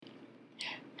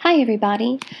Hi,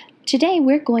 everybody. Today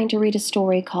we're going to read a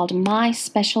story called My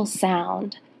Special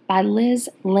Sound by Liz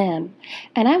Lim.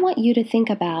 And I want you to think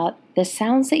about the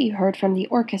sounds that you heard from the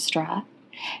orchestra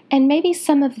and maybe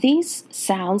some of these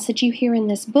sounds that you hear in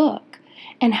this book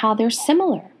and how they're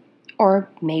similar, or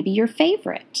maybe your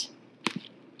favorite.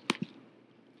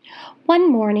 One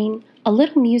morning, a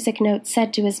little music note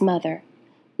said to his mother,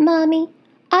 "Mommy,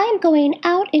 I'm going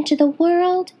out into the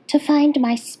world to find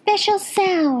my special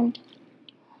sound."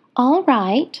 "All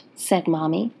right," said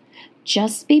Mommy.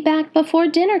 "Just be back before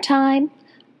dinner time."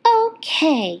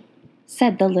 "Okay,"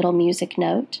 said the little music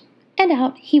note, and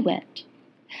out he went.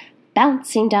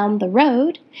 Bouncing down the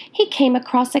road, he came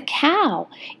across a cow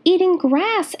eating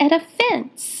grass at a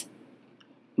fence.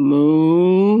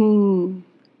 "Moo,"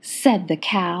 said the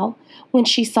cow when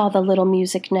she saw the little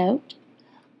music note.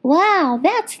 "Wow,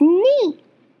 that's neat,"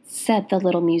 said the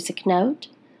little music note.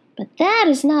 "but that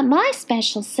is not my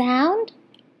special sound."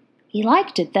 He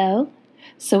liked it, though,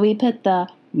 so he put the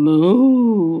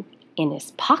moo in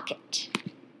his pocket.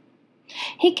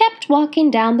 He kept walking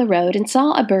down the road and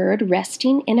saw a bird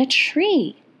resting in a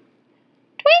tree.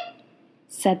 "Tweet,"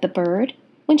 said the bird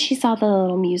when she saw the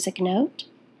little music note.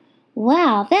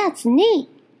 "Wow, that's neat,"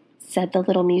 said the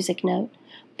little music note,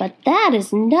 "but that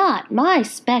is not my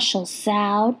special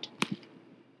sound."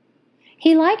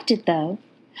 He liked it, though,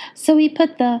 so he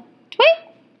put the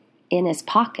tweet in his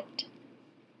pocket.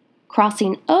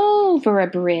 Crossing over a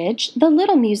bridge, the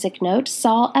little music note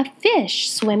saw a fish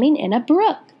swimming in a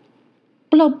brook.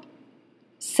 "Blub,"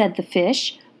 said the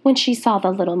fish when she saw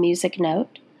the little music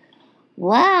note.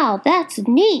 "Wow, that's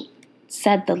neat,"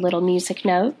 said the little music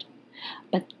note,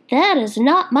 "but that is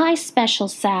not my special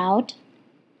sound."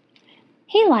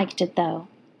 He liked it, though,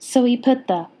 so he put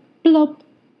the blub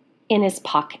in his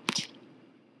pocket.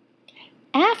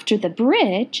 After the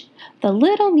bridge, the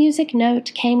little music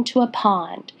note came to a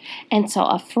pond and saw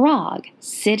a frog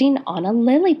sitting on a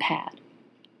lily pad.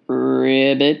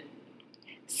 "Ribbit,"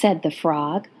 said the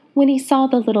frog when he saw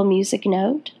the little music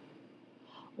note.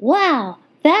 "Wow,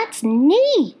 that's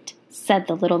neat," said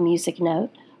the little music note,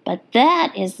 "but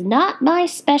that is not my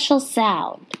special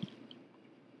sound."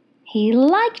 He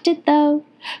liked it, though,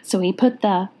 so he put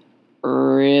the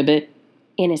ribbit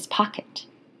in his pocket.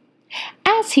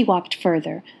 As he walked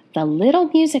further, the little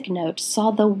music note saw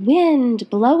the wind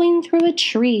blowing through a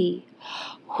tree.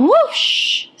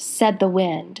 "Whoosh," said the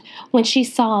wind when she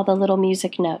saw the little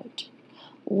music note.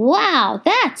 "Wow,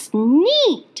 that's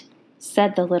neat,"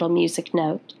 said the little music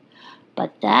note,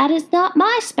 "but that is not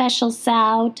my special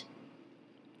sound."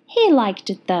 He liked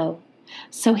it, though,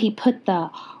 so he put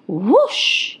the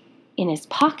whoosh in his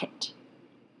pocket.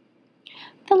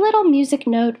 The little music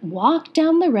note walked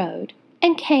down the road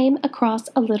and came across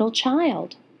a little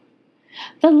child.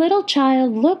 The little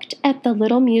child looked at the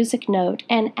little music note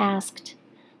and asked,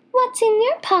 "What's in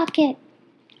your pocket?"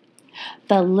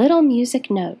 The little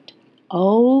music note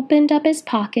opened up his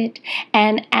pocket,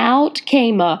 and out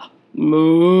came a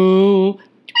moo,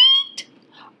 tweet,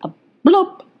 a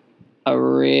blub, a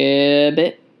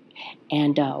ribbit,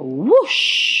 and a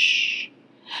whoosh.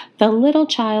 The little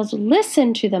child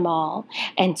listened to them all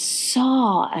and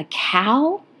saw a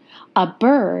cow, a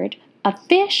bird, a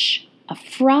fish, a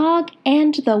frog,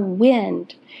 and the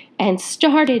wind, and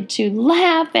started to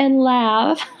laugh and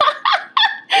laugh.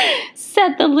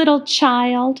 Said the little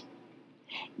child.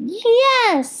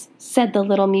 "Yes," said the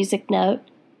little music note,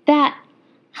 "that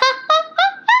ha ha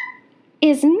ha ha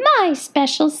is my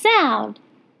special sound,"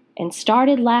 and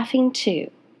started laughing too.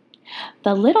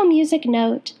 The little music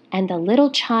note and the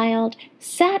little child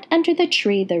sat under the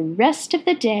tree the rest of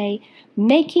the day,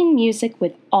 making music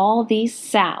with all these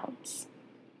sounds,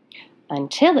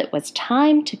 until it was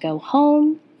time to go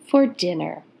home for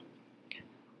dinner.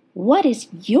 What is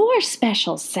your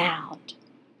special sound?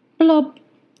 Blub,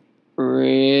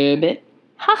 ribbit,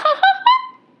 ha ha ha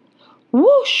ha,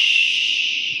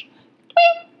 whoosh,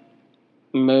 tweet,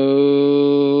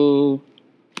 moo.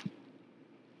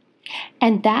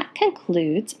 And that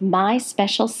concludes My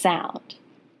Special Sound.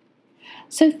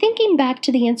 So thinking back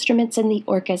to the instruments in the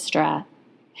orchestra,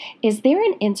 is there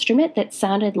an instrument that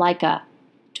sounded like a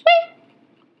tweet?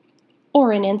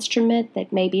 Or an instrument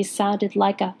that maybe sounded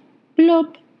like a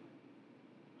blub?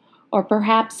 Or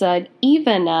perhaps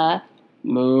even a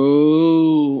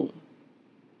moo?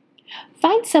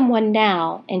 Find someone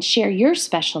now and share your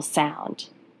special sound.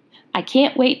 I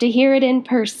can't wait to hear it in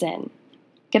person.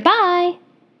 Goodbye!